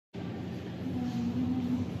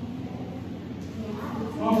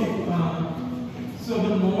So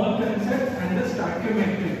the mole concept and the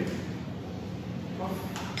stoichiometry of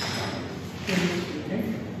chemistry. Okay.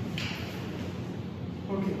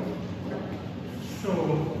 Okay. So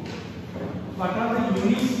what are the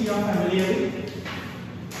units you are familiar with?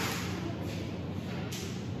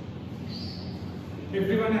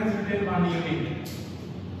 Everyone has written one unit.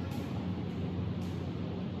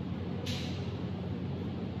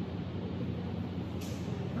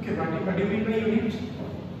 Okay, what do you mean by unit?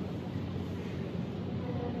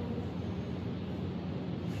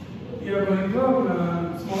 You are going to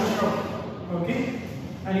a small shop, okay,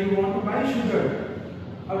 and you want to buy sugar.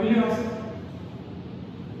 How will you ask?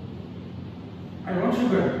 I want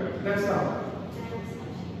sugar. That's all.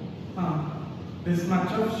 This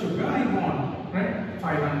much of sugar I want, right?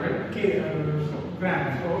 500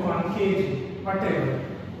 grams or 1 kg, whatever.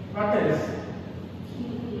 What else?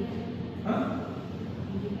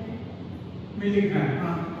 Milligram.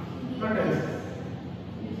 What else?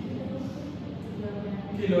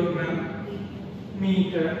 Kilogram,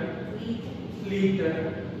 meter, liter,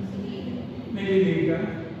 milliliter,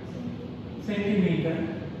 centimeter.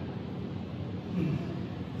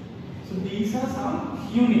 So these are some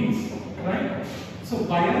units, right? So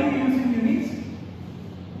why are you using units?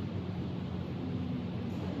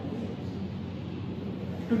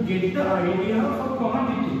 To get the idea of a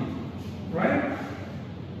quantity, right?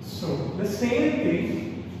 So the same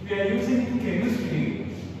thing we are using in chemistry,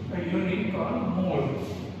 a unit called mole,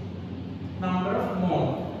 number of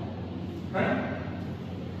mole, right?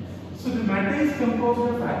 So the matter is composed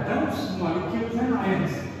of atoms, molecules and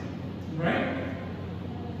ions, right?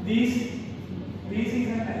 These is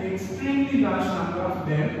an extremely large number of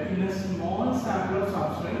them in a small sample of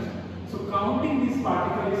substance. So counting these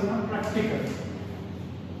particles is not practical.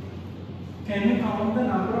 Can you count the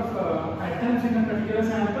number of atoms in a particular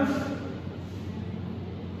sample?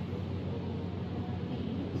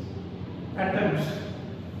 Atoms.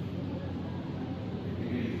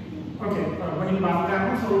 Okay, in 1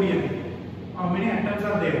 gram of sodium, how many atoms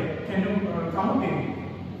are there? Can you count it?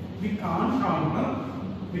 We can't count them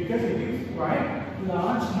because it is quite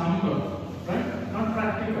large number, right? Not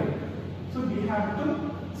practical. So we have to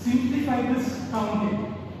simplify this counting.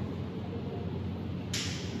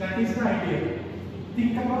 That is the idea.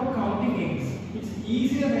 Think about counting eggs. It's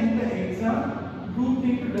easier when the eggs are grouped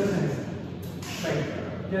into dozens. Like,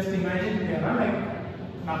 just imagine there are like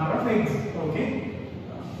number of eggs, okay?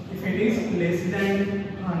 If it is less than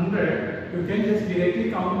 100, you can just directly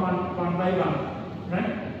count one by one,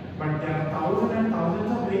 right? But there are thousands and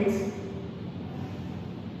thousands of eggs.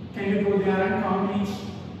 Can you go there and count each?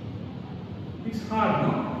 It's hard, no?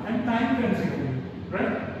 And time consuming,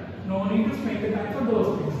 right? No need to spend the time for those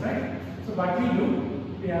things, right? So what we do,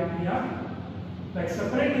 we are like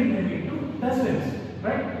separating them into dozens,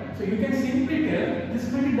 right? So you can simply tell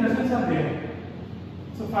this many dozens are there.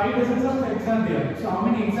 So 5 dozens of eggs are there. So how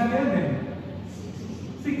many eggs are there then?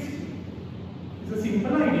 60. It's a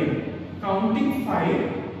simple idea. Counting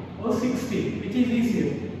 5 or 60, which is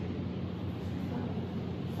easier?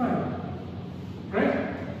 5. Right?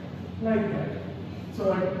 Like that. So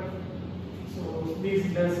this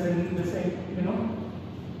doesn't, the same,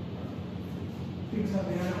 things are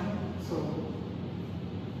there. So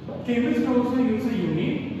chemists also use a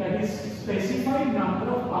unit that is specified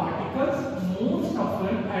number of particles, most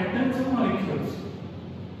often atoms or molecules.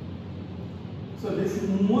 So this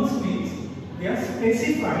most means they are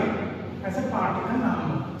specified as a particle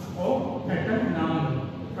number or atom number,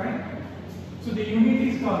 right? So the unit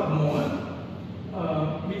is called mole,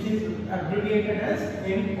 which is abbreviated as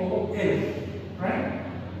MOL, right?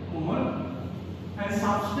 Mole. And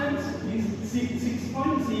substance is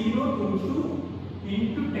 6.022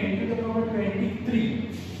 into 10 to the power 23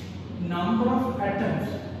 number of atoms.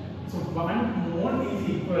 So 1 mole is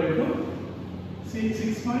equal to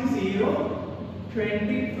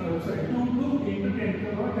 6.022 into 10 to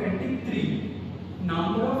the power 23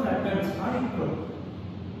 number of atoms are equal.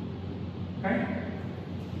 Right?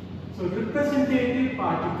 So representative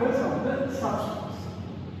particles of the substance.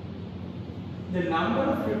 The number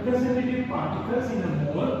of representative particles in a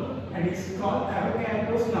mole, and it's called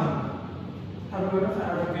Avogadro's number. Have you heard of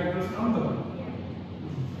Avogadro's number?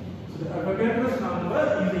 So the Avogadro's number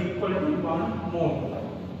is equal to 1 mole.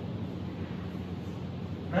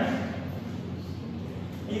 Right?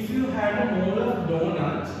 If you had a mole of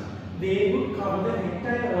donuts, they would cover the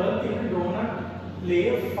entire earth in a donut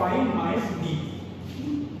layer 5 miles deep.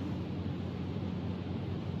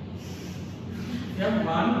 You have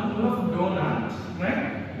 1 mole of donuts, right?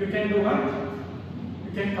 You can do what?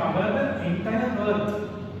 You can cover the entire earth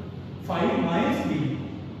 5 miles deep.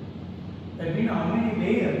 That means how many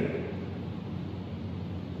layers?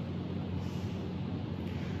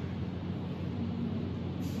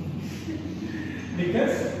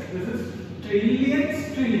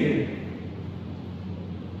 trillions, trillion.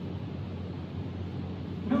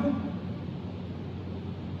 No,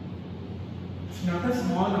 it's not a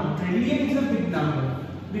small number. Trillion is a big number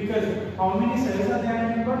because how many cells are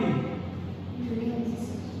there in your body?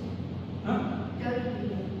 Huh?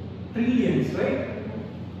 Trillions, right?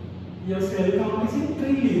 Your cell count is in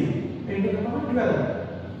trillion. 10 to the power 12.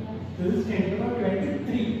 This is 10 to the power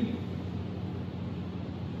 23.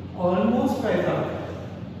 Almost 5,000.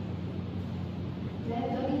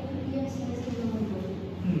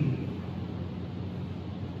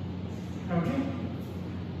 Okay?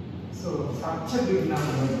 So, such a big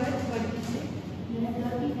number.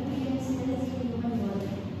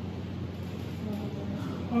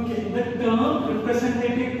 Okay, the term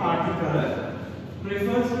representative particle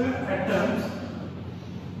refers to atoms,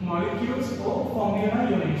 molecules or formula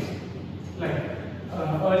units. Like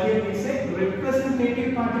earlier we said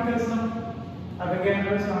representative particles now.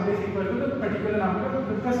 Avogadro's number is equal to the particular number of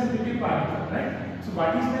representative particle, right? So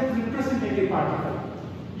what is that representative particle?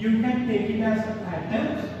 You can take it as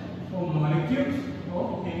atoms or molecules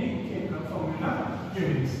or any formula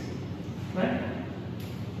units, right?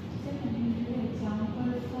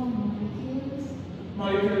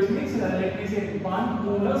 Molecules means let me say 1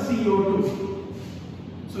 mole of CO2.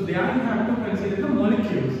 So there you have to consider the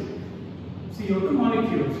molecules. CO2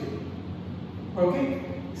 molecules. Okay?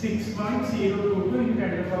 6.022 in 10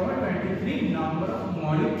 to the power 23 number of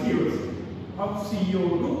molecules of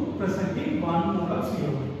CO2 present in 1 mole of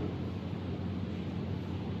CO2.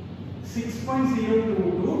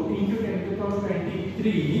 6.022 into 10 to the power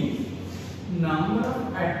 23 number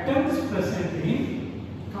of atoms present in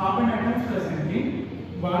carbon atoms present in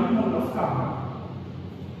 1 mole of carbon.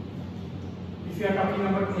 If you are talking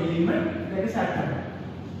about element, that is atom.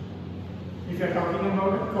 If you are talking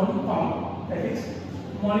about a compound, that is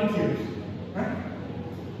molecules. Right?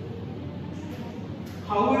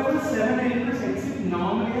 However, 7 elements exist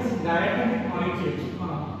normally as diatomic molecules.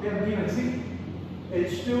 They are given, see,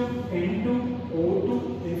 H2, N2, O2,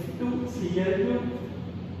 F2, Cl2,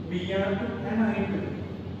 Br2 and I2.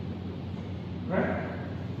 Right?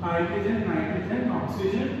 Hydrogen, nitrogen,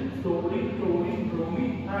 oxygen, fluorine, chlorine,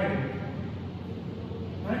 bromine, iodine.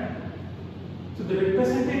 Right? So the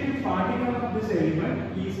representative particle of this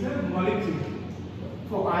element is the molecule.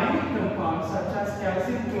 For ionic compounds such as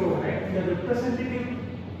calcium chloride, the representative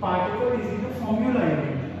particle is in the formula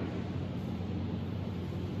element.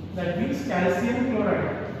 That means calcium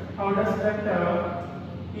chloride. How does that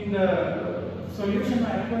in the solution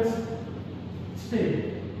aqueous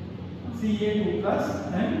state? Ca2 plus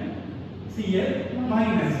and Cl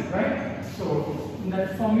minus, right? So in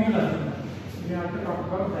that formula we have to talk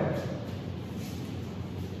about that.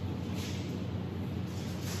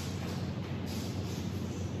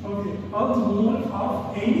 Okay, a mole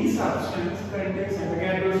of any substance contains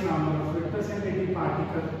Avogadro's number of representative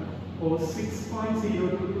particle or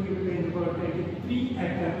 6.022 into 10 to the power 23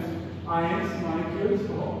 atoms, ions, molecules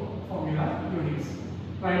or formula units.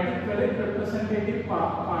 Write the correct representative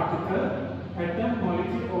particle, atom,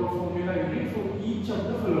 molecule or formula unit for each of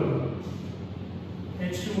the following.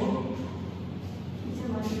 H2O,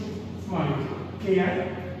 molecule. Ki,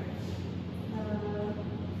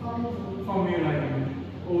 formula unit.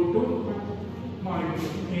 O2,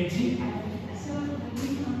 molecule. Ag,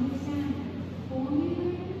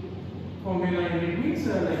 formula unit means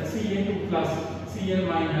like Ca2 plus, Cl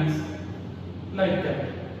minus, like that.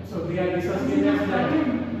 So they are dissociated as that.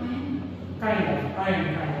 Kind of.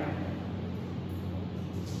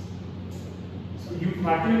 So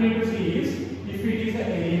what you need to see is if it is an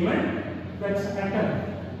element, that's atom.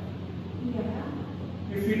 Yeah.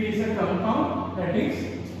 If it is a compound, that is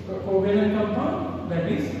a covalent compound, that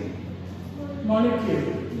is molecule.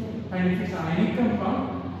 And if it is an ionic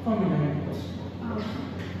compound, formula unit.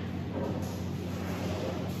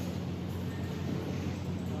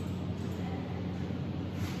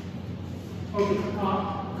 Okay,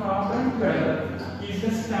 carbon 12 is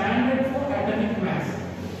the standard for atomic mass.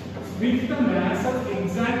 With the mass of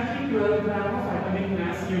exactly 12 gram of atomic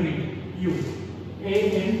mass unit, U.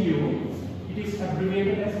 ANU, it is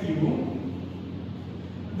abbreviated as U.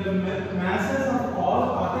 The masses of all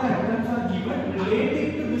other atoms are given relative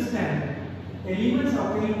to this standard. Elements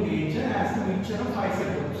occur in nature as a mixture of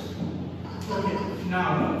isotopes. Okay, now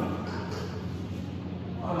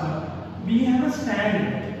we have a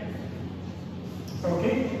standard.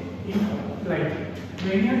 Okay, like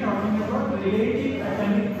when you are talking about relative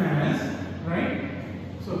atomic mass, right?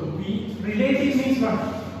 So relative means what?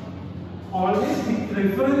 Always it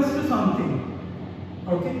refers to something.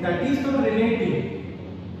 Okay, that is called relative,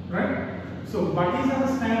 right? So what is our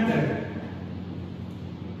standard?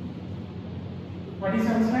 What is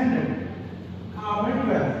our standard? Carbon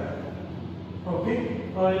 12. Okay,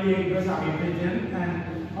 earlier it was hydrogen and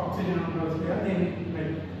oxygen was there,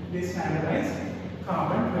 then they standardized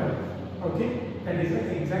carbon 12. Okay, that is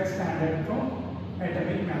the exact standard for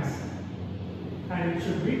atomic mass, and it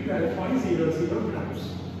should be 12.00 grams.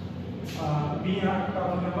 We are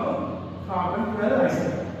talking about carbon 12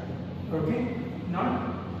 isotope. Okay,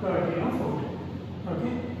 not 13 or 14.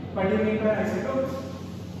 Okay, what do you mean by isotopes?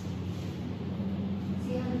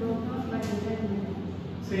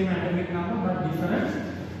 Same atomic number but different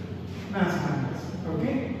mass numbers.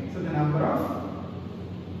 Okay, so the number of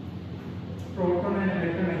proton and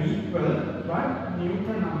electron are equal, but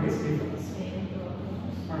neutron number is different.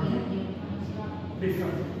 Okay,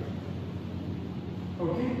 different.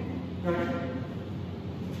 Okay, right?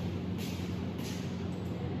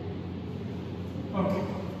 Okay,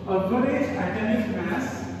 average atomic mass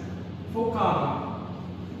for carbon.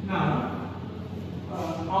 Now,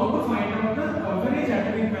 how to find out the average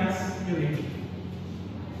atomic mass unit?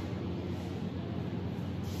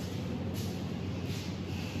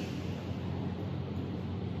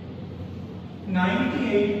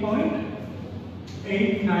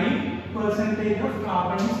 %89% of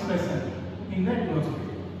carbon is present in the atmosphere.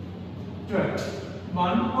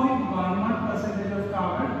 1.11% of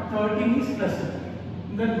carbon, 13 is present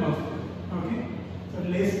in the atmosphere. Okay, so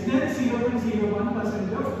less than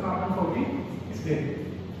 0.01% of carbon 14 is there.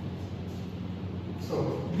 So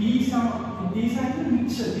these are the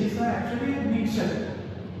mixture. These are actually a mixture,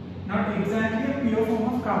 not exactly a pure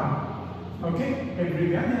form of carbon. Okay,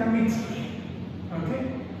 everywhere they are mixed. Okay,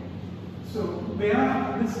 so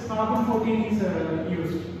where this carbon 14 is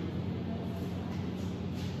used?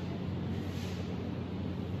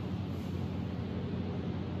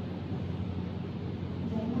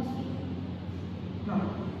 No,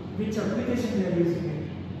 which application they are using it?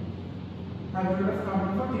 Have you heard of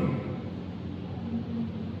carbon 14?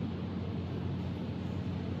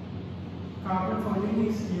 Carbon 14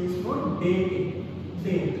 is used for dating.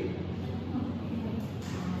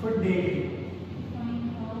 For dating.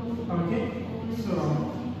 Okay, so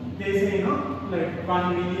they say like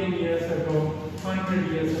 1 million years ago,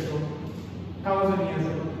 100 years ago, 1000 years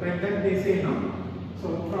ago, like that they say So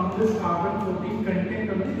from this carbon 14 content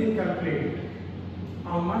only they calculate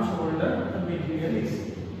how much older the material is.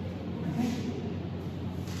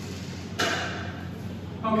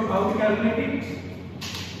 Okay, how to calculate it?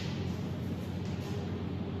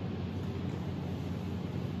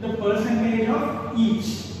 The percentage of each,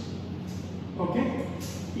 okay,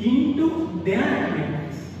 into their atomic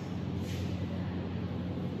mass.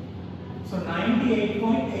 So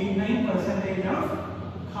 98.89% of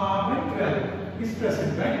carbon 12 is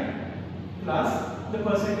present, right? Plus the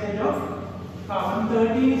percentage of carbon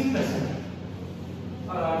 13 is present.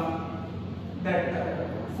 That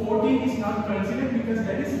 14 is not considered because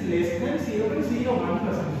that is less than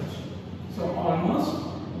 0.01%. So almost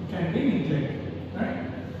can be neglected, right?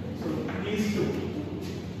 So these two.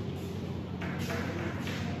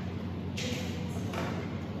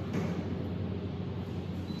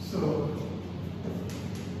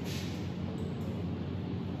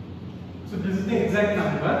 So this is the exact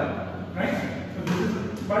number, right? So this is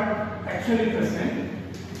but actually present.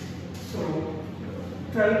 So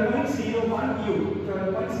 12.01 U,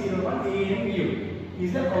 12.01 AMU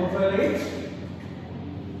is the average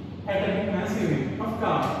atomic mass unit of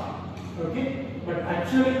carbon. Okay, but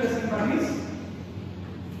actually present one is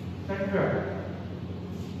that 12.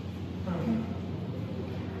 Okay.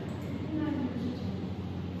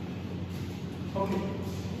 Okay.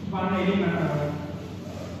 One element.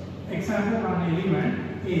 Example, one element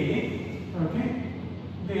A. Okay.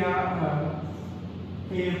 They are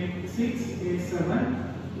A6, A7,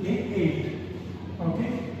 A8.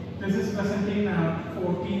 Okay. This is present in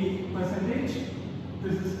 40%.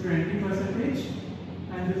 This is 20%.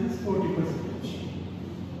 And this is 40%.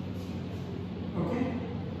 Okay,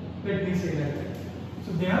 let me say that.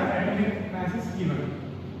 So their atomic mass is given,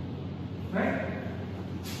 right?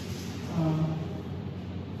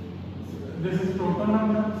 This is proton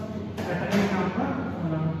number, atomic number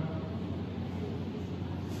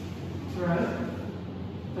 12,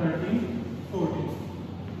 13, 14.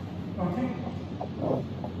 Okay.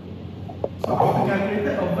 So how to calculate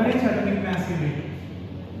the average atomic mass unit?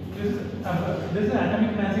 This is the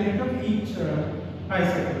atomic mass unit of each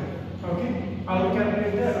isotope. Okay, how to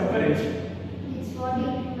calculate the average? It's 40,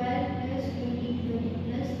 12 plus 20, 20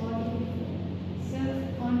 plus 40. So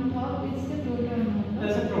on top is the proton number.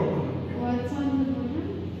 That's a proton. What's on the proton?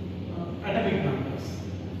 Atomic numbers.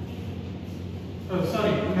 Oh,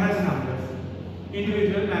 sorry, mass numbers.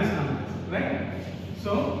 Individual mass numbers, right?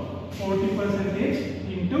 So 40 percentage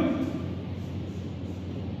into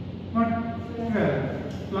what?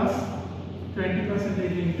 12 plus 20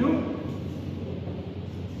 percentage into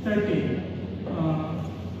 30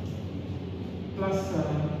 plus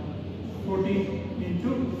 40 into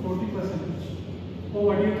 40 percentage. Oh,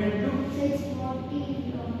 what you can do?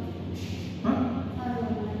 640. Huh?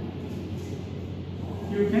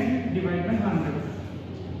 You can divide by 100.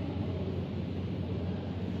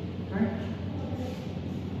 Right?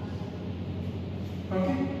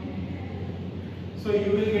 Okay. So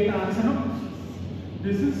you will get answer now.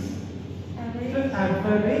 This is the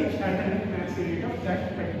average atomic mass unit of that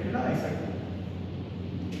particular isotope.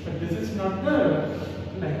 But this is not the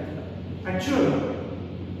actual.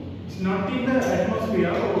 It's not in the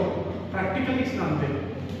atmosphere, or practically it's not there.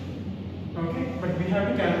 Okay, but we have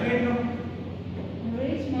to calculate now.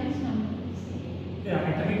 Average mass number. Yeah,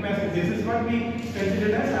 atomic mass. This is what we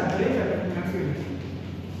consider as average atomic mass unit.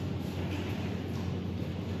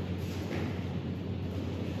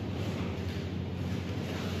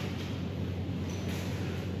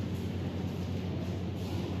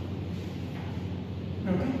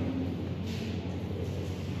 Okay.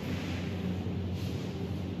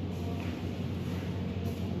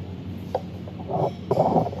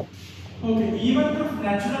 Okay, even if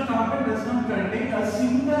natural carbon does not contain a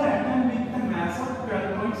single atom with a mass of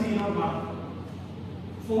 12.01,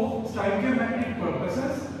 for stoichiometric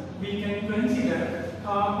purposes, we can consider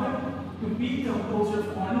carbon to be composed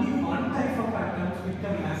of only one type of atoms with a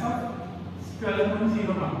mass of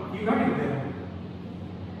 12.01. You got it there?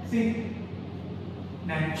 See,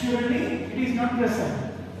 naturally it is not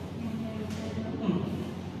present.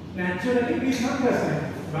 Naturally it is not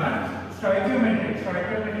present, but stoichiometry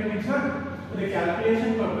means what? For the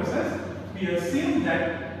calculation purposes, we assume that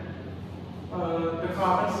the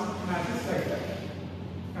carbon's mass is like that.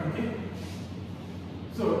 Okay.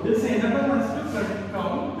 So this enables us to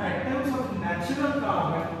count atoms of natural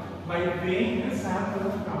carbon by weighing a sample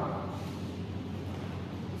of carbon.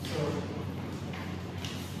 So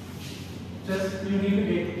just you need to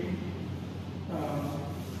get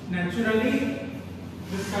naturally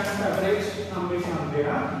this kind of average number is not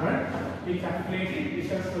there, but we calculate it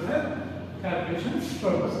because for the calculation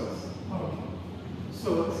purposes. Okay. So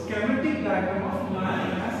schematic diagram of mass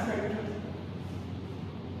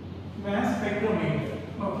spectrometer.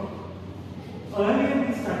 Okay. Earlier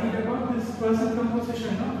we studied about this percent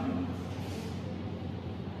composition, no?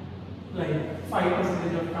 Like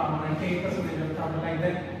 5% of carbon and 10% of carbon, like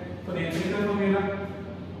that for the empirical formula,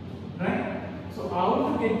 right? So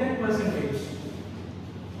how to get that percentage?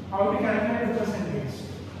 How to calculate the percentage?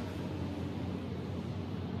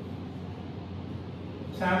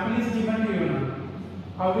 Sample is given to you now.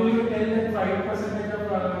 How will you tell that 5%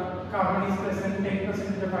 of carbon is present,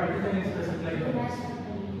 10% of hydrogen is present, like that?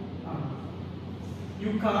 You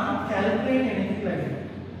can't calculate anything like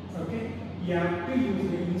that. Okay? You have to use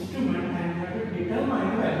the instrument and you have to determine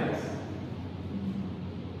the values.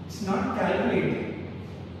 It's not calculated.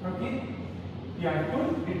 Okay? You have to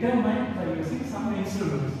determine by using some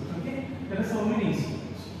instruments. Okay? There are so many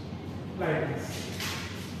instruments like this.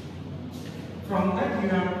 From that you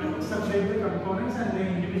have to separate the components and the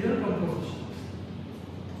individual compositions.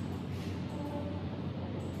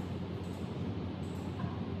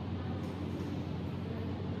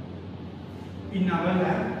 In our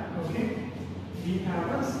lab, okay, we have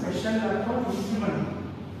a special lab for instrument.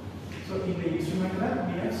 So in the instrument lab,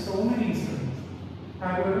 we have so many instruments.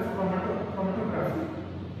 Have you heard of chromatography?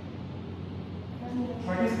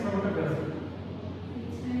 What is chromatography?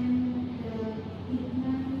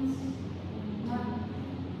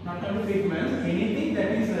 Not only pigments, anything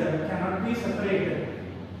that is cannot be separated.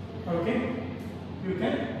 Okay, you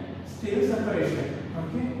can still separate it.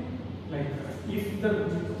 Okay, like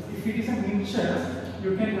if it is a mixture,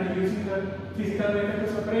 you can using the physical method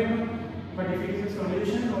to separate them. But if it is a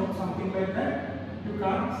solution or something like that, you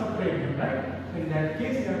can't separate them, right? In that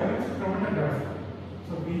case, you have to use chromatography.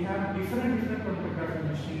 So we have different chromatography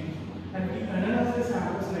machines, and we analyze the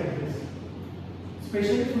samples like this,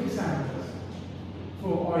 especially food samples.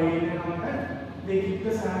 For oil and all that, they keep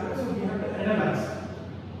the sample, so we have to analyze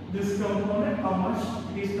this component, how much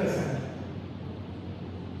it is present.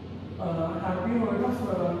 Have you heard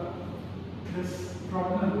of this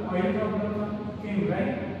problem, oil problem came,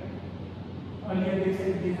 right? Earlier they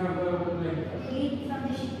said we have Leak from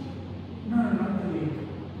the ship. No, not the leak.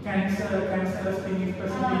 Cancerous thing is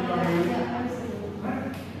present in oil. Yeah,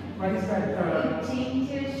 Right? What is that? it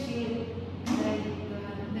changes shape, like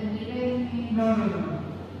the mirror. No.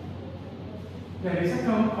 There is a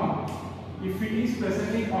compound. If it is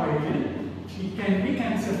present in oil, it can be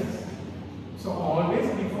cancerous. So always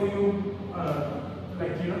before you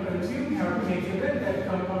consume, you have to make sure that that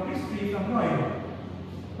compound is free from the oil.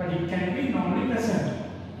 But it can be normally present.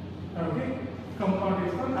 Okay, compound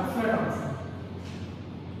is called aflatoxin.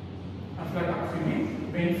 Aflatoxin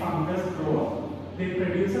means when fungus grow, they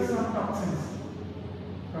produce some toxins.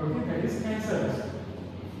 Okay, that is cancerous.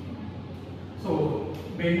 So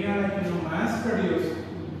when you are mass produce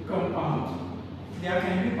compounds, there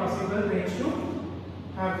can be possible ways to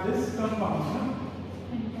have this compounds,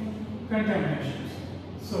 contaminations.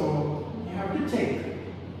 So you have to check.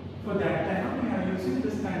 For that time, you are using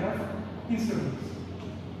this kind of instruments.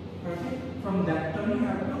 Okay, from that time you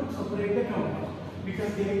have to separate the compounds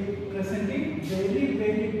because they present in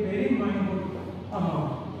very minute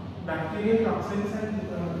amount. Bacterial toxins and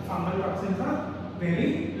fungal toxins are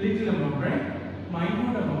very little amount, right?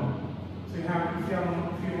 Minute amount. So you have, if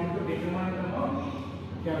you want to determine the amount,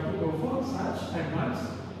 you have to go for such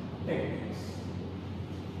advanced techniques.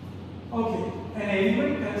 Okay, an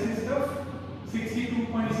element consists of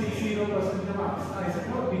 62.60% of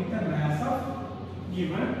isotope with the mass of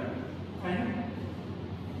given and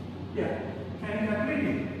can you calculate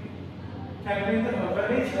it? Calculate the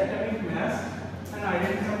average atomic mass and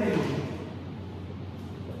identify the element.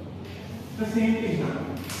 The same thing, huh?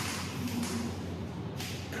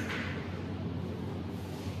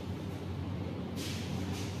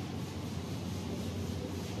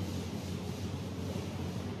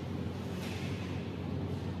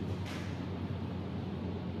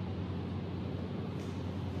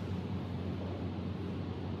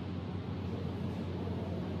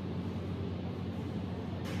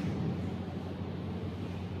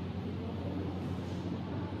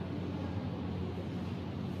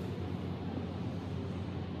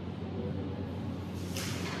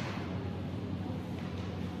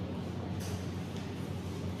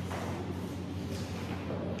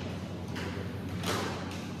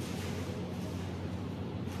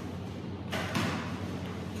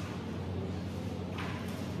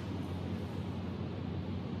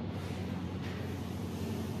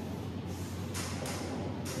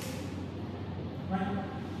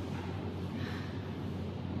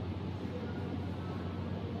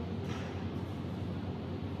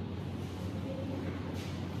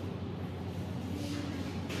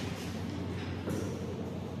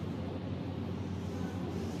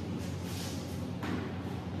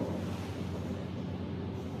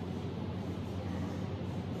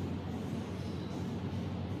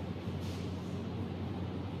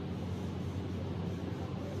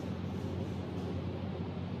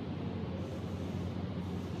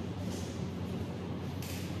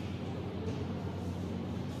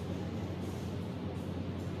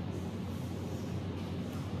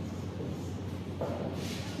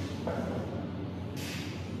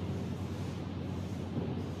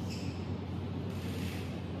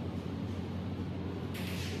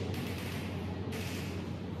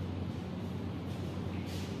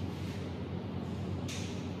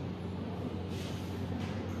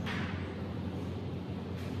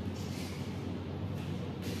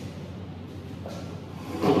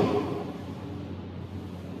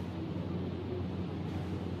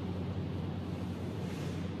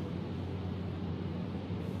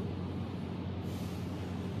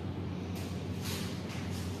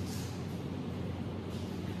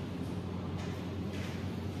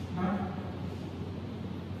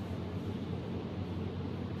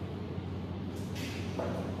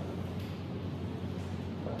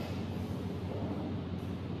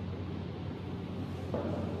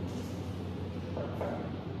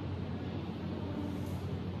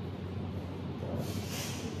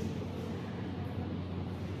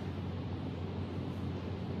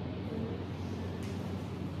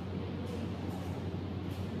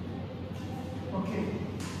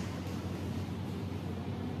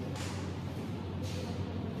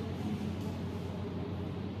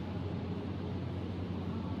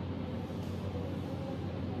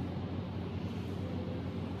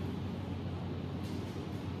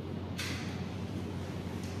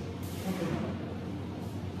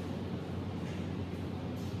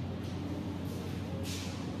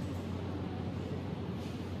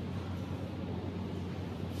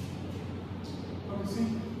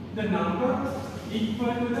 The number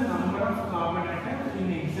equal to the number of carbon atoms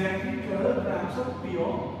in exactly 12 grams of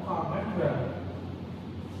pure carbon 12.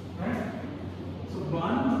 Right? So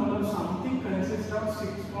 1 mole of something consists of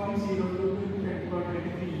 6.02 to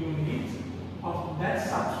 1023 units of that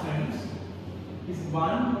substance. Is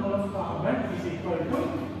 1 mole of carbon is equal to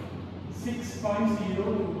 6.022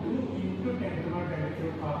 into 10 to the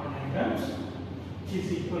 23 carbon atoms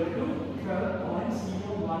is equal to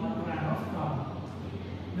 12.01 gram of carbon.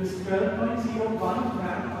 This 12.01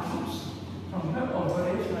 gram comes from the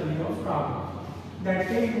average value of carbon. That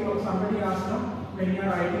way, somebody asked them, when you are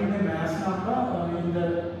writing the mass number in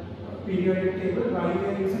the periodic table, why we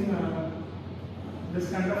are using this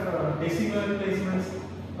kind of decimal placements,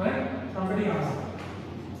 right? Somebody asked.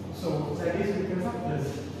 So that is because of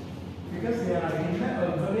this. Because they are writing the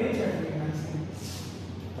average and we are saying.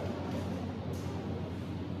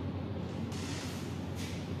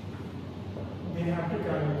 They have to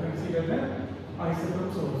consider the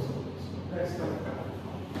isotopes also. So that's the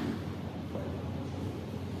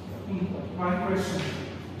one question.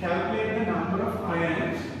 Calculate the number of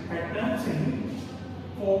ions atoms in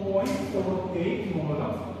 4.48 mole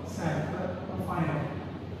of sulfur of iron.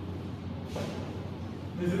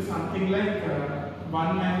 This is something like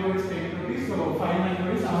 1 mango is 10 rupees, so 5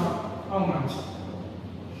 mango is how much?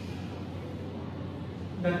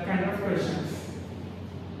 That kind of questions.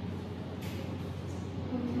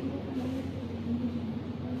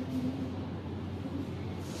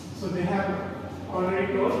 So they have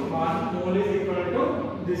already told 1 mole is equal to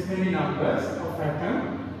this many numbers of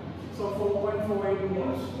atom. So 4.48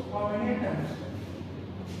 moles, how many atoms?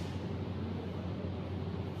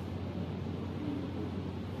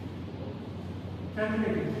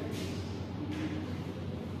 Calculate it.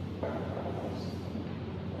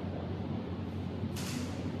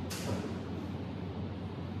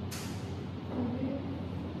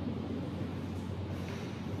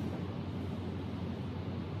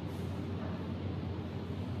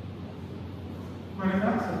 What is the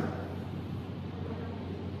answer?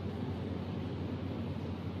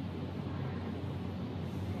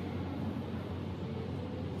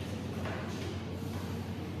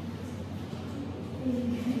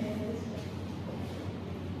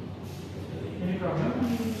 Any problem?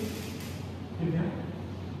 Divya?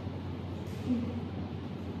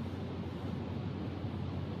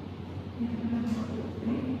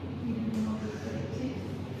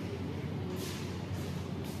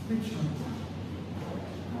 Which one?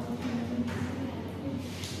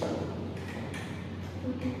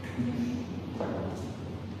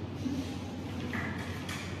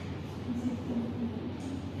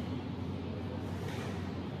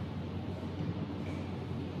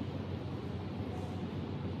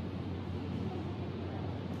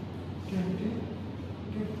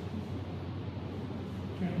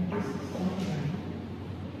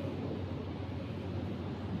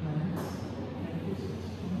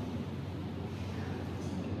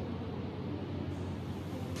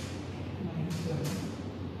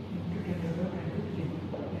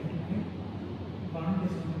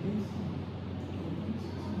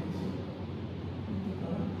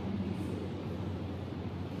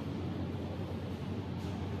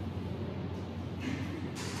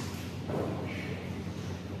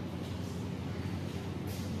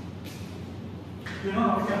 You know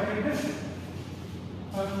how to calculate this?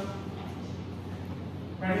 What is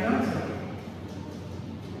the answer?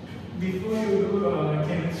 Before you do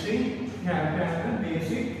chemistry, you have to have the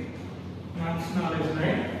basic maths knowledge,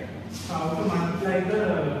 right? How to multiply the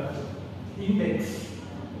index.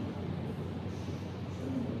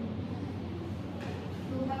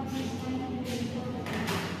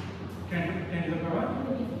 10 to the power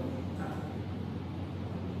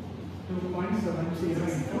 2.70 into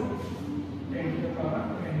 10 to the power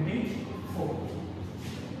 24.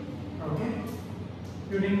 Okay?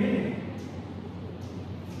 You didn't get it?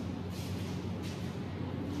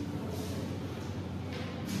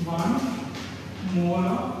 One mole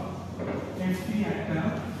of Fe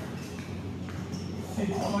atom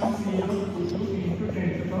 6.022 into 10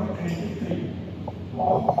 to the power 23.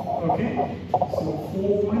 Okay? So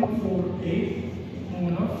 4.48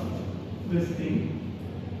 mole of this thing.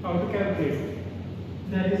 How to calculate?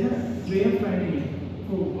 That is a way of writing it.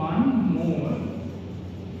 So 1 mole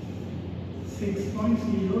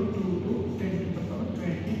 6.022 10 to the power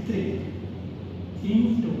 23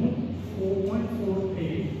 into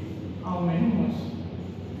 4.48. How many moles?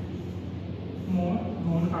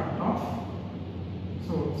 Mole cut off.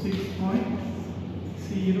 So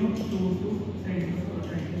 6.022 10 to the power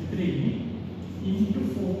 23 into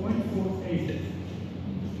 4.48.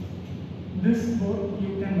 This both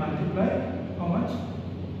you can multiply how much?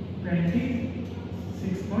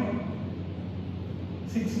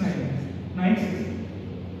 26.6996.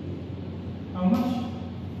 How much?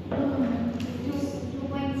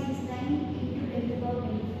 2.69 into 10 to the power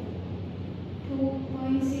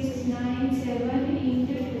 2.697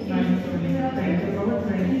 into 10 to the power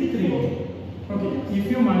 23. Okay, if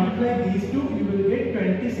you multiply these two, you will get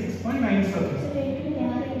 26.97.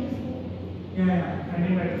 Yeah, I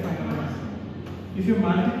didn't write the final answer. If you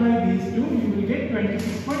multiply these two, you will get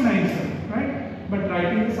 26.97, right? But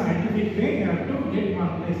writing the scientific way, you have to get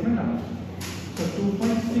one placement out. So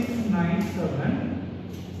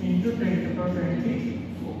 2.697 into 10 to the power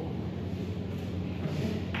 24. Okay.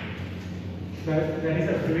 That is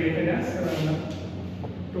abbreviated as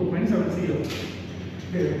 2.70.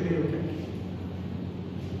 Directly okay.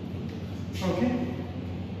 Okay.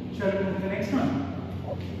 Shall we move to the next one?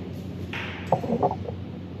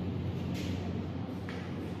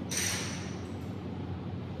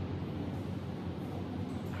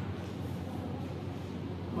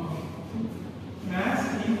 Mass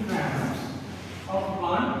in grams of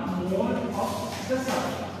 1 mole of the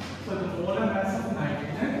substance. So the molar mass of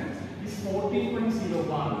nitrogen is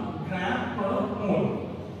 14.01 gram per mole.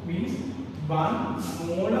 Means 1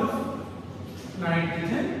 mole of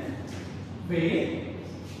nitrogen weighs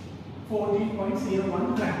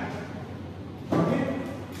 14.01 gram. Okay.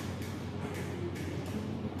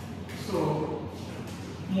 So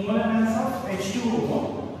molar mass of H2O.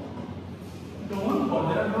 Don't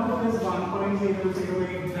bother about this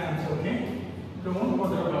 1.008 grams, okay? Don't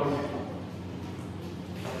bother about it.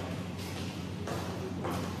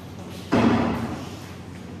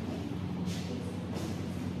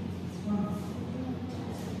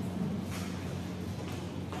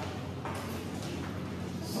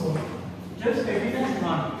 So, just take it as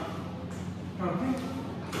 1. Okay?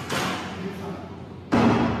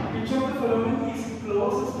 Which of the following is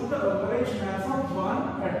closest to the average mass of one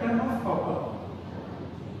atom of copper?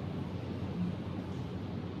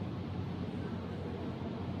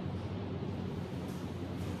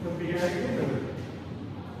 The bigger it is,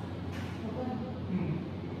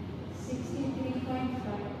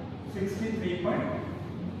 63.5.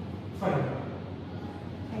 63.5.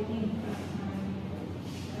 I think.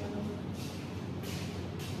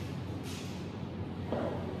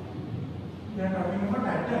 We are talking about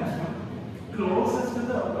atoms, no? Closest to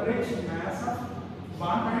the average mass of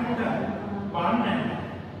one atom. One atom.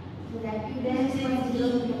 So that is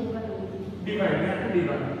 0.0. Divide. We have to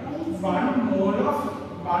divide. One mole of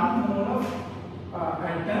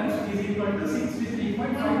atoms is equal to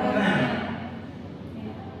 63.5 gram.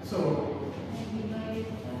 So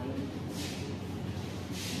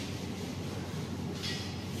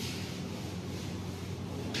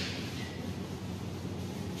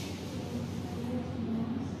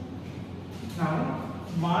now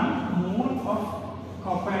 1 mole of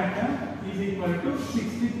copper atom is equal to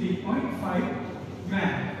 63.5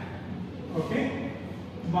 gram. Okay,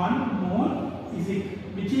 1 mole is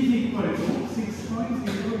which is equal to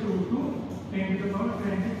 6.022 10 to the power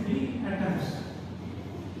 23 atoms.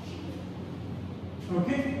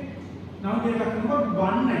 Okay, now they are talking about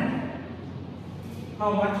 1 atom.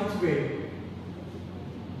 How much its weight?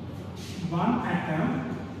 1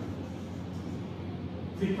 atom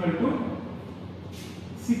is equal to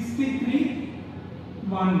 63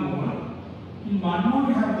 1 mole. In 1 mole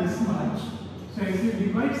we have this much. So if you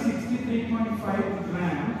divide 63.5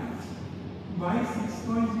 gram by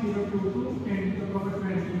 6.022 10 to the power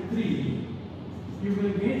 23, you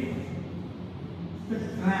will get the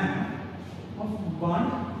gram of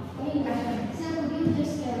 1. Sir, could you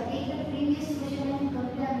just take the previous question and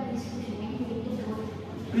compare with this question and take the whole?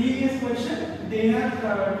 Previous question, they have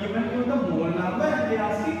given you the mole number and they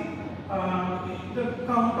are asking the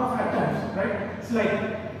count of atoms, right? It's like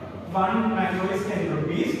 1 mango is 10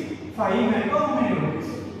 rupees, 5 mango how many rupees?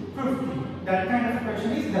 50. That kind of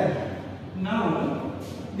question is there. Now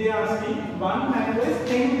they are asking 1 mango is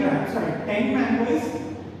 10 grams, sorry, 10 mango is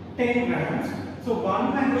 10 grams. So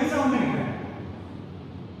 1 mango is how many grams?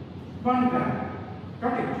 1 gram.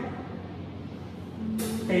 Got it?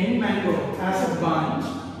 10 mango as a bunch,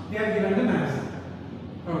 they are given the mass.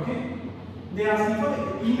 Okay? They are asking for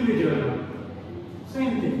the individual one.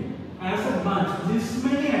 Same thing. As a bunch, this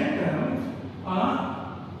many atoms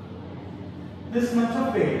are this much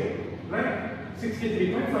of weight, right?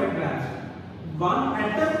 63.5 grams. 1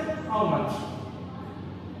 atom, how much?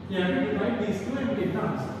 You have to divide these two and get the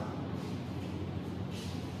answer.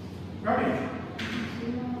 Got it? I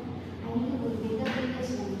need to go with the previous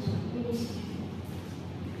one.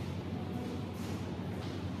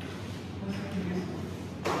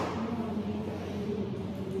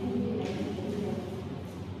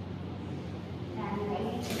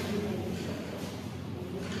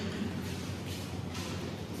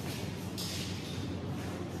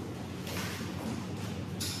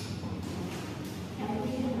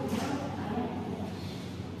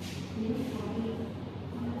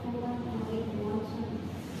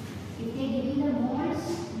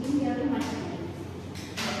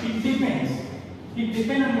 It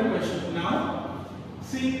depends on the question. Now,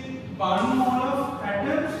 see, 1 mole of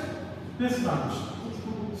atoms, this much.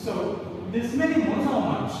 So this many moles, how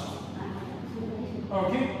much?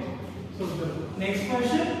 Okay. So the next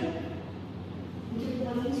question. Which of the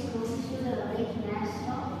following is closest to the weight mass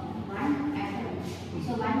of one atom?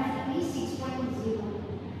 So one atom is 6.0.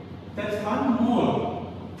 That's 1 mole.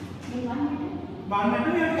 In one atom? 1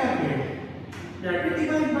 atom you have to calculate. You have to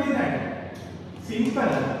divide by that.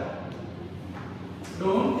 Simple.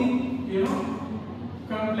 Don't think,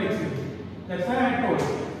 complexity. That's why I told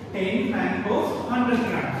 10 mangoes, 100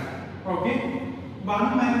 grams. Okay?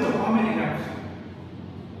 1 mango, how many grams?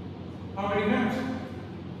 How many grams?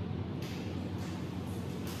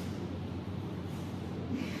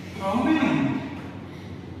 How many?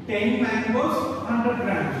 10 mangoes, 100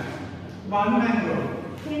 grams. 1 mango.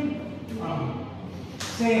 10.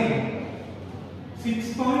 Same.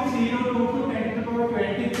 6.02 to 10 to the power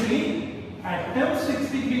 23 atoms,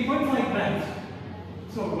 63.5 grams.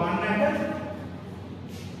 So 1 atom.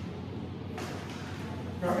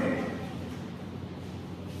 Got it?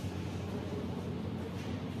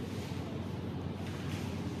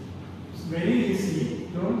 It's very easy.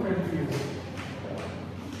 Don't confuse.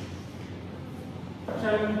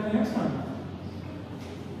 Shall we do the next one?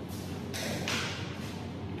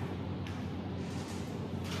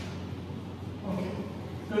 Okay.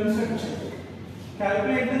 Concept.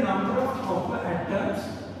 Calculate the number of copper atoms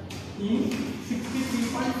in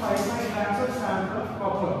 63.55 grams of sample of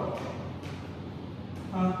copper.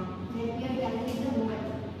 Then we have calculated the mole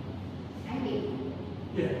and weight.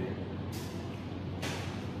 Yeah.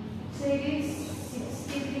 So it is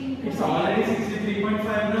 63. It's already 63.5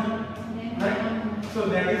 now. Right? So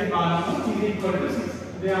that is 1 is equal to 6.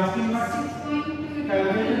 They are asking what? 6.2.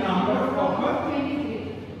 Calculate the number of copper. 23.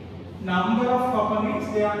 Number of copper means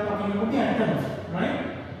they are talking about the atoms, right?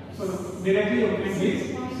 So directly you can give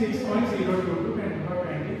 6.02 to 10 to the power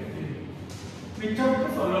 23. Which of the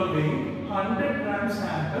following 100 gram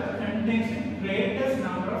sample contains the greatest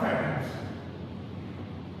number of atoms?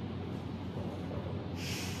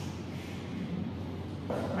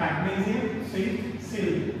 Magnesium, zinc,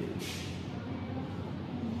 silver.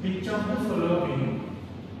 Which of the following?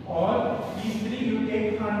 All these three you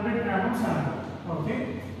take 100 gram of sample, okay?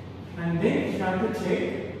 And then you have to check.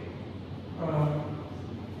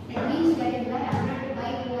 That means that is by 100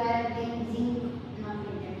 by 12 then zinc not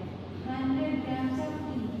needed. 100 grams of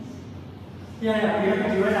these. Yeah, you have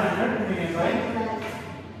to divide 100 divided by.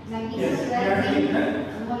 Yes, you have to take the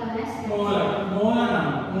molar.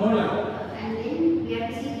 And then we have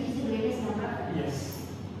to see which is the greatest number. Yes.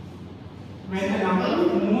 When the number of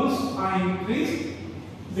moles are increased,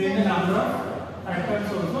 then the number of atoms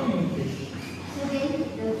also increase. So then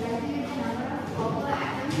the calculate the number of copper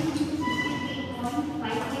atoms is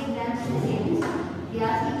 68.58 grams per cent. They are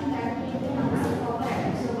asking to calculate the number of copper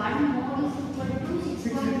atoms. So 1 mole is equal to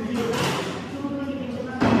 6.0.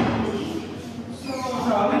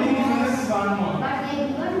 So already given us 1 mole. But they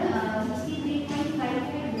given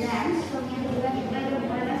 63.55 grams. So we have to divide it by the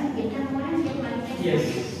mole and get the mole and get multiplied. Yes.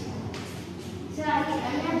 So I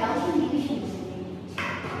have doubt in division.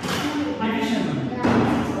 Division. Yeah,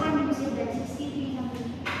 6 point you said that 63 something.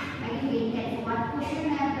 I didn't get that. What question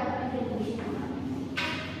I have calculated division?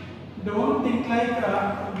 Don't think like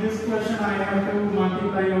this question I have to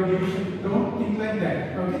multiply or division. Don't think like that.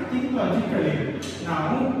 Okay, think logically. Now,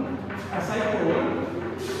 as I told,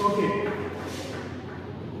 okay,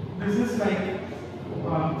 this is like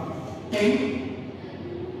 10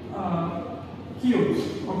 cubes.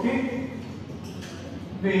 Okay,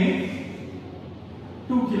 weigh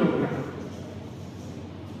 2 kilograms.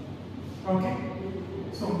 Okay,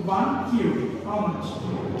 so 1 cube, how much? 2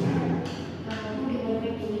 divided by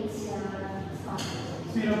 2 is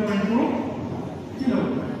 0.2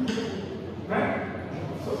 kilogram. Right?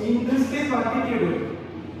 So in this case, what did you do?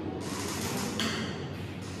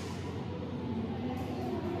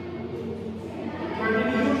 What did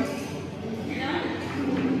you do?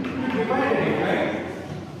 You divided it, right?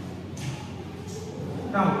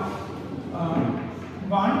 Now,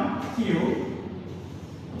 1 cube,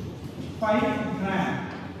 5 gram.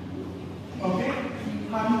 Okay?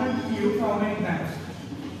 100 cube, how many grams?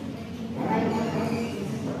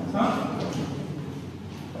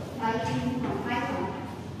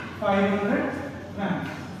 500 grams.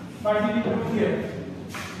 What did you put here?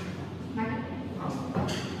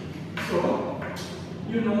 So,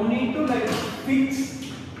 you no need to like fix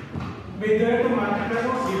whether to multiply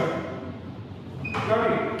or divide. Got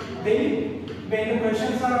it? Then, when the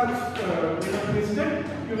questions are twisted,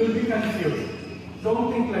 you will be confused. Don't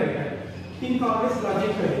think like that. Think always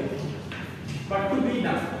logically. But to be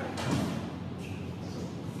done.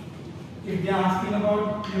 If if they are asking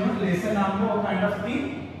about lesser number or kind of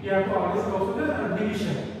thing, you have to always go for the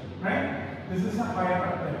division, right? This is a higher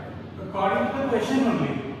factor. According to the question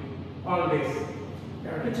only, always. You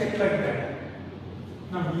have to check like that.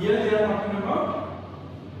 Now here they are talking about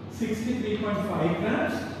 63.5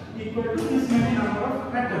 grams equal to this many number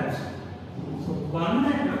of atoms. So 1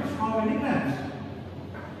 atom, how many grams?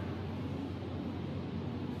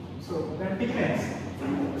 So that depends.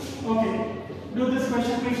 Okay, do this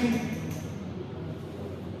question please.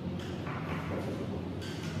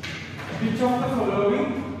 Which of the following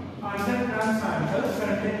 100 gram samples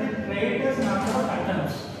contain the greatest number of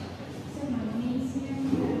atoms?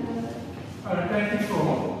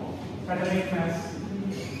 24 atomic mass.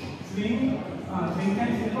 Zinc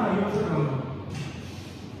and silver I also don't know.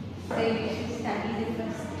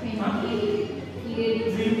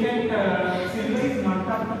 Zinc and silver is not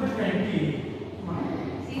up to the 20.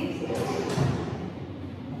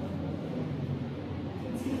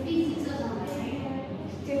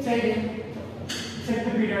 Check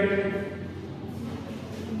the periodic.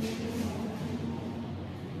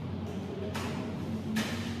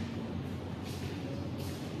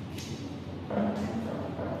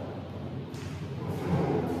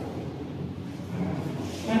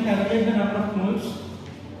 And calculate the number of moles.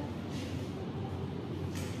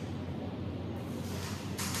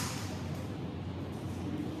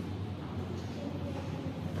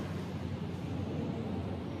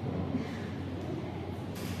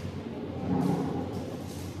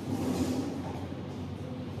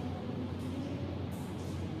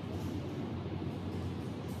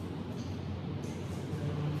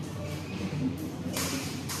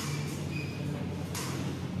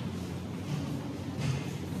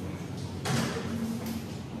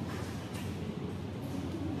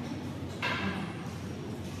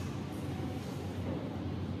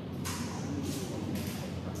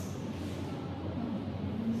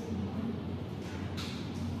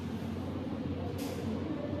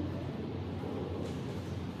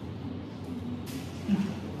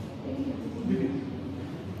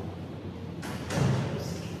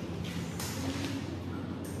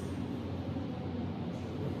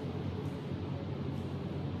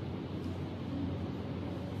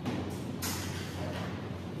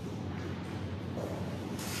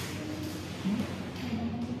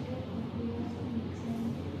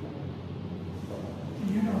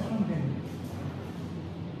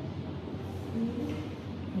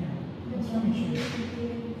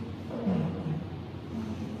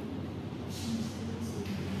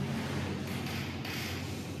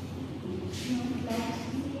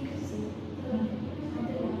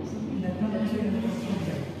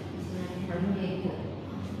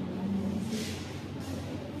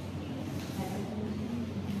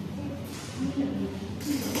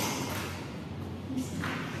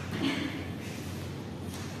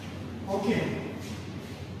 Okay.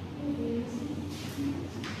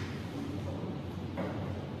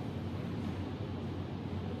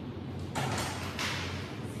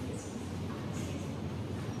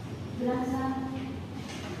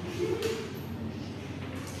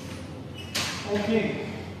 Okay.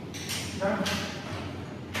 Done.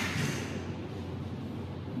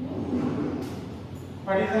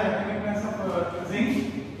 What is the atomic mass of zinc?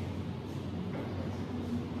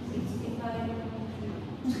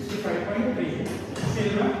 65.3.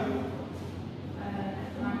 Silver?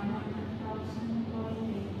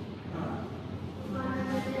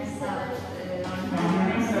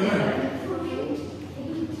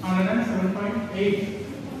 107.8.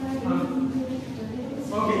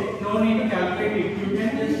 Okay, no need to calculate it. You can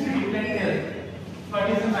just read and tell. What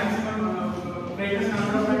is the maximum greatest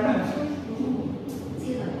number of atoms?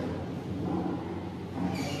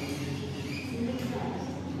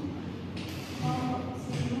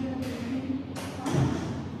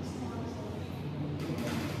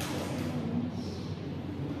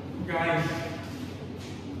 Guys,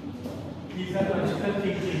 these are logical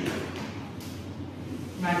thinking.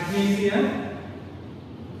 Magnesium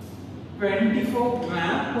 24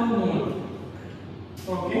 gram per mole.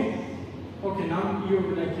 Okay. Okay. Now you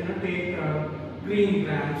take green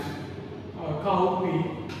grams, cowpea,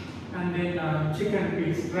 and then chicken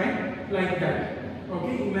peas, right? Like that.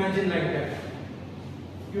 Okay. Imagine like that.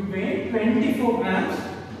 You weigh 24 grams,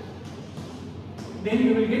 then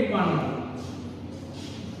you will get 1 mole.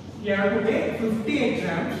 You have to weigh 58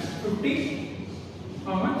 grams. 50.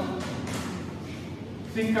 How much?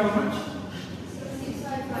 Think how much?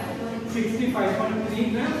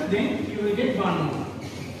 65.3 grams, then you will get 1 mole.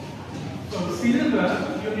 So silver,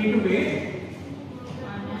 you need to weigh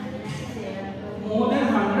more than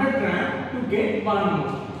 100 grams to get 1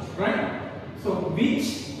 mole, right? So which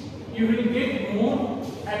you will get more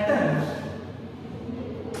atoms.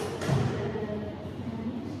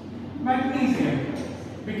 Magnesium,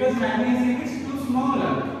 because magnesium is too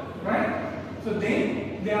smaller, right? So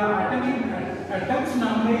then their atoms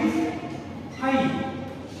number is high.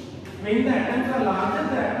 When the atoms are larger,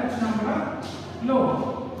 the atoms number are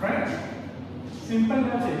low, right? Simple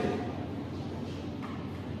logic.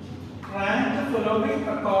 Rank the following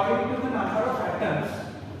according to the number of atoms,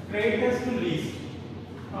 greatest to least.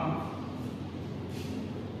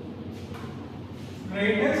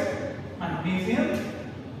 Greatest magnesium.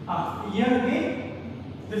 Here again,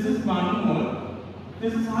 this is 1 mole,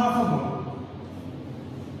 this is half a mole.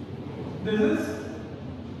 This is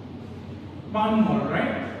 1 mole,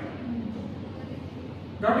 right?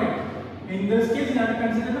 Got it? In this case, you have to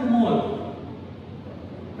consider the mole.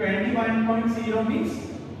 21.0 means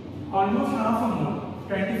almost half a mole.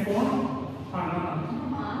 24?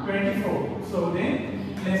 24. So then,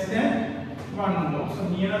 less than 1 mole. So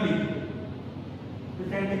nearly. We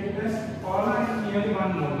can take it as all are nearly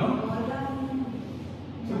 1 mole, no?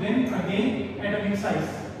 So then again atomic size.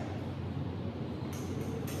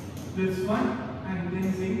 This one and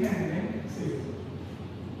then zinc and then silver.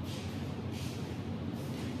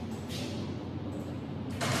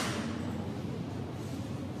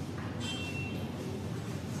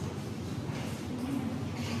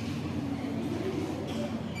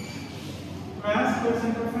 Mass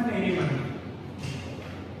percent of an element.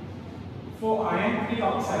 For iron 3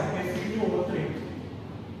 oxide, Fe2O3.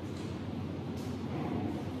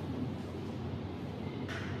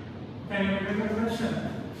 Can you repeat the question?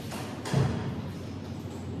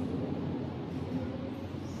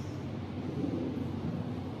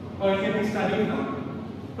 Earlier we studied the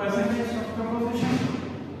percentage of composition,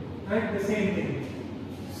 right? The same thing.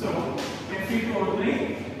 So Fe2O3,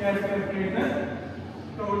 you have to calculate the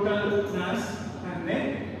total mass, and then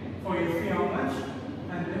for Fe how much,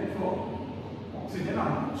 and then for oxygen how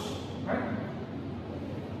much, right?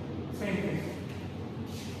 Same thing.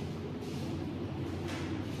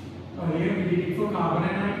 Earlier we did it for carbon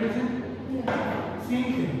and nitrogen. Yeah.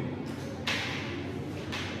 Same thing.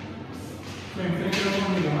 So influence of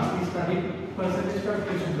formula, we studied percentage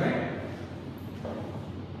calculation, right?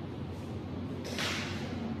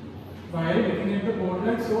 Why are you looking at the board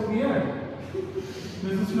like so weird?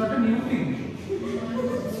 This is not a new thing.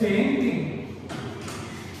 Same thing.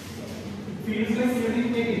 It feels like you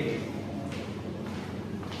didn't take it.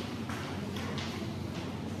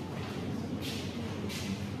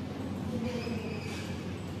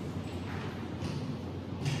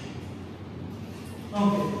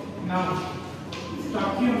 Okay, now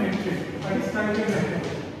stoichiometry. What is stoichiometry?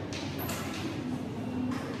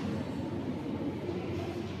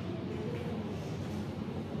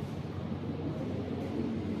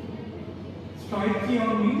 Stoichio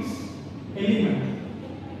means element.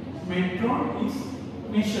 Metron is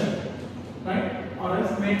measure, right? Or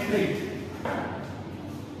as metric.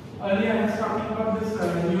 Earlier I was talking about this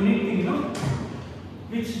unit thing, no?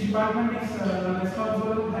 Which department is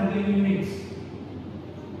responsible for handling units?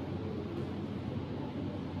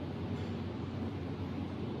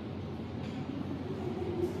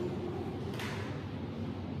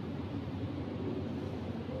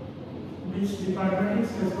 Which department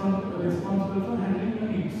is responsible for handling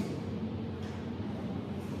units?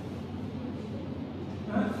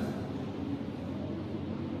 Huh?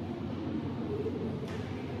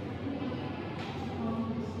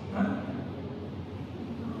 Huh?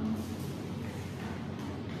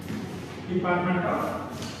 Department of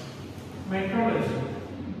Metrology.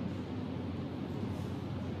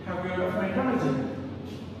 Have you heard of metrology?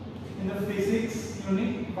 In the physics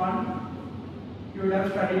unit 1, you would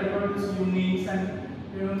have studied about these units and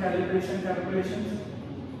calibration calculations.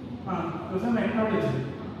 Those are metrology.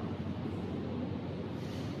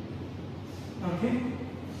 Okay.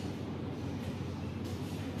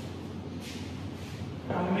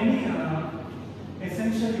 How many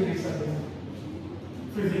essential units are there?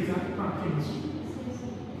 Physics and chemistry.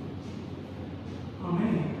 How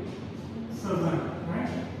many? 7,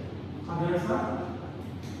 right? Others are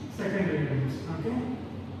secondary units. Okay.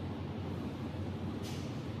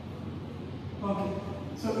 Okay,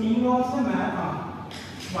 so involves the math.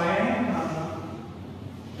 Why I am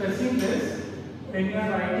pressing this? When you are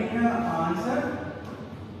writing an answer,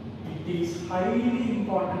 it is highly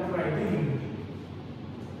important to write the unit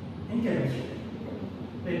in chemistry.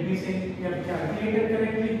 Let me say you have calculated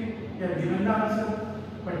correctly, you have given the answer,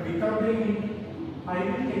 but without the unit, I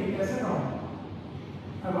will take it as a wrong.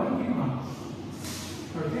 I won't give marks.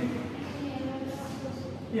 Okay?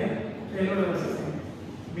 Yeah, error also same.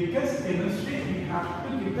 Because chemistry, we have to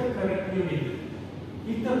give the correct unit.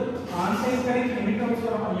 If the answer is correct, limit also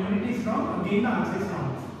unit is wrong, again the answer is wrong.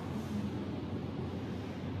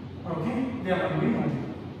 Okay, they are only one.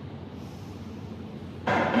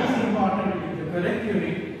 It is important to get the correct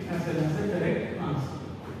unit as well as the correct answer.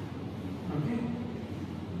 Okay.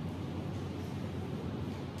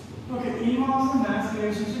 Okay, involves the mass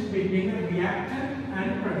relationship between the reactant and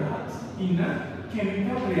products in a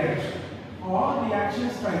chemical reaction. All reaction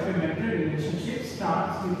stoichiometry relationship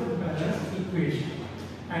starts with the balanced equation.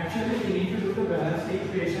 Actually, we need to do the balanced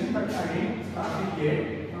equation, but again, start it here.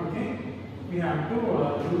 Okay, we have to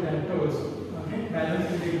do that also. Okay, balance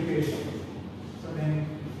the equation. So then,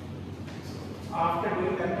 after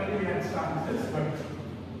doing that, only we have started this, but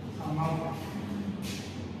somehow.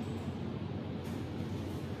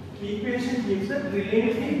 The equation gives the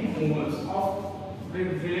relative moles of the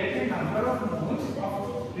relative number of moles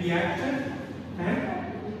of reactant and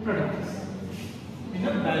products in a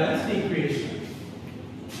balanced equation.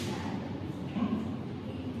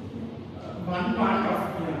 One part of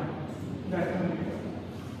that one.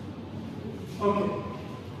 Okay.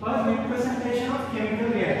 First, representation of chemical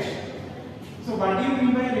reaction. So, what do you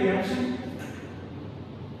mean by reaction?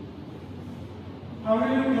 How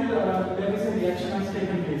will you tell there is a reaction has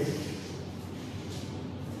taken place?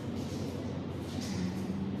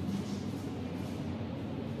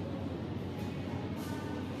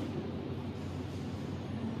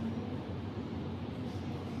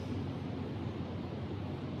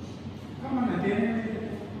 Come on, again.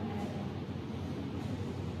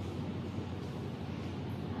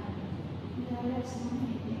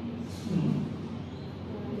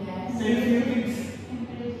 Say a few things.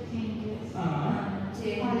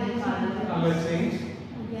 Color change.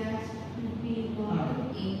 Gas will be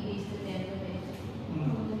increase the temperature.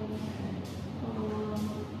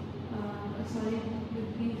 Sorry,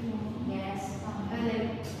 would be from gas.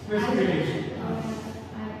 Precipitation.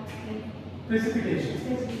 Precipitation.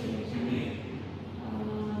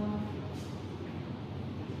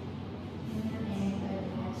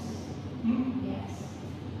 Yes.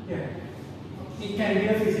 Yeah. It can be a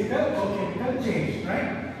physical or chemical change,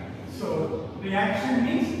 right? So, reaction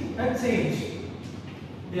means a change.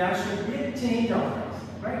 There should be a change of it,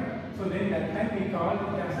 right? So then that time we call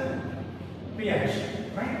it as a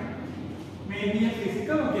reaction, right? Maybe a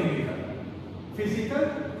physical or chemical. Physical,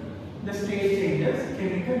 the state changes.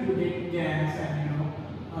 Chemical, you get gas and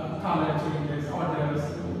color changes, odors,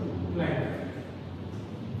 like that.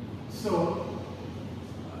 So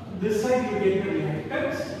this side you get the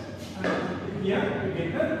reactants, and here you get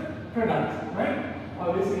the product, right?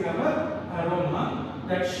 Always we have a aroma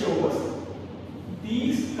that shows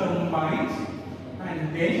these combines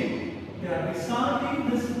and then they are resulting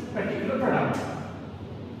this particular product.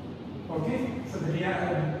 Okay, so the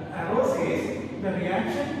arrow says the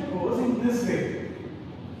reaction goes in this way,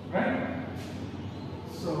 right?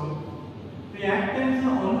 So reactants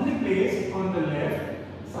are only placed on the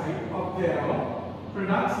left side of the arrow.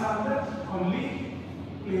 Products are the only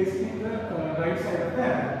placed in the right side of the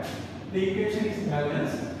arrow. The equation is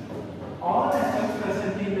balanced. All atoms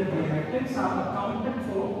present in the reactants are accounted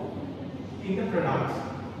for in the products.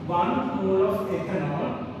 1 mole of ethanol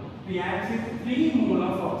reacts with 3 mole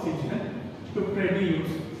of oxygen to produce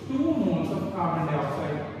 2 moles of carbon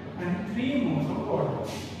dioxide and 3 moles of water.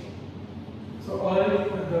 So all the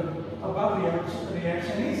above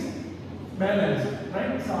reaction is balanced,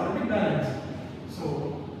 right? It's already balanced. So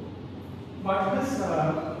what this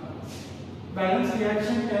balanced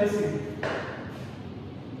reaction tells you?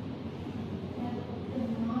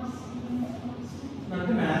 Not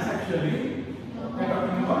the mass actually. We are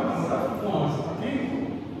talking about number of moles. Okay.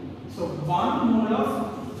 So 1 mole of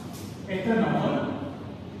ethanol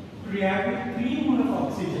react with 3 mole of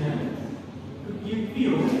oxygen to give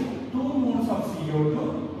you 2 moles of CO2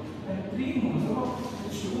 and 3 moles of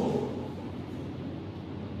H2O.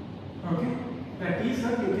 Okay. That is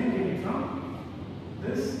what you can get it from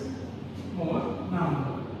this mole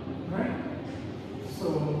number, right? So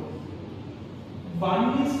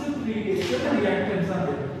 1:3 ratio the reactants are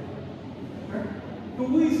there, right?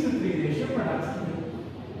 2:3 ratio products are there.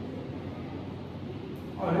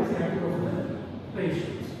 Always you have to go for the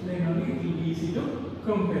ratios. Then only it will be easy to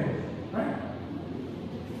compare, right?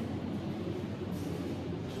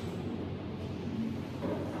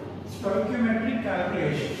 Stoichiometric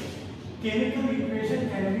calculation. Chemical equation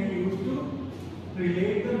can be used to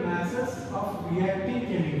relate the masses of reacting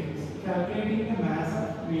chemicals, calculating the mass of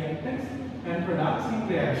reactants and products in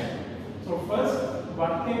reaction. So first,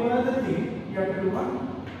 whatever the thing, you have to do what?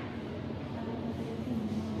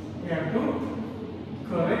 You have to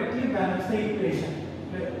correctly balance the equation.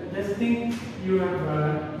 Just think you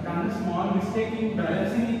have done a small mistake in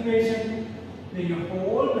balancing equation, then your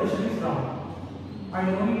whole question is wrong. I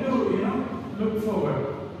don't need to, look forward.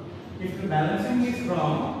 If the balancing is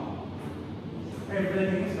wrong,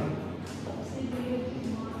 everything is wrong.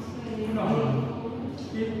 No.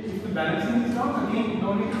 If the balancing is wrong, again,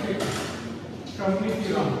 no need to check.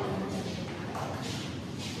 Completely wrong.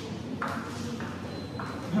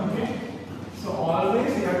 Okay. So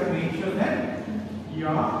always you have to make sure that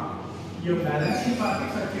your balancing part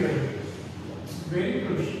is accurate. Very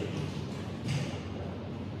crucial.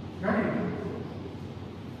 Got it?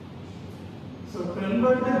 So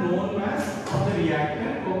convert the known mass of the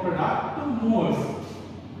reactant or product to moles.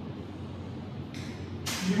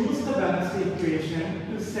 Use the balancing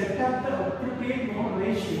equation to set up the appropriate mole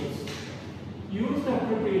ratios. Use the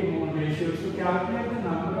appropriate mole ratios to calculate the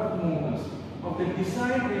number of moles of the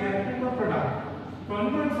desired reactant or product.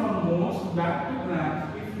 Convert from moles back to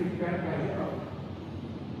grams if required by the problem.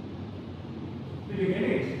 Did you get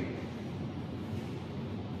it?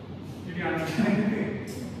 Did you understand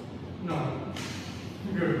anything? No.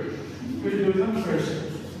 Good. We'll do some questions.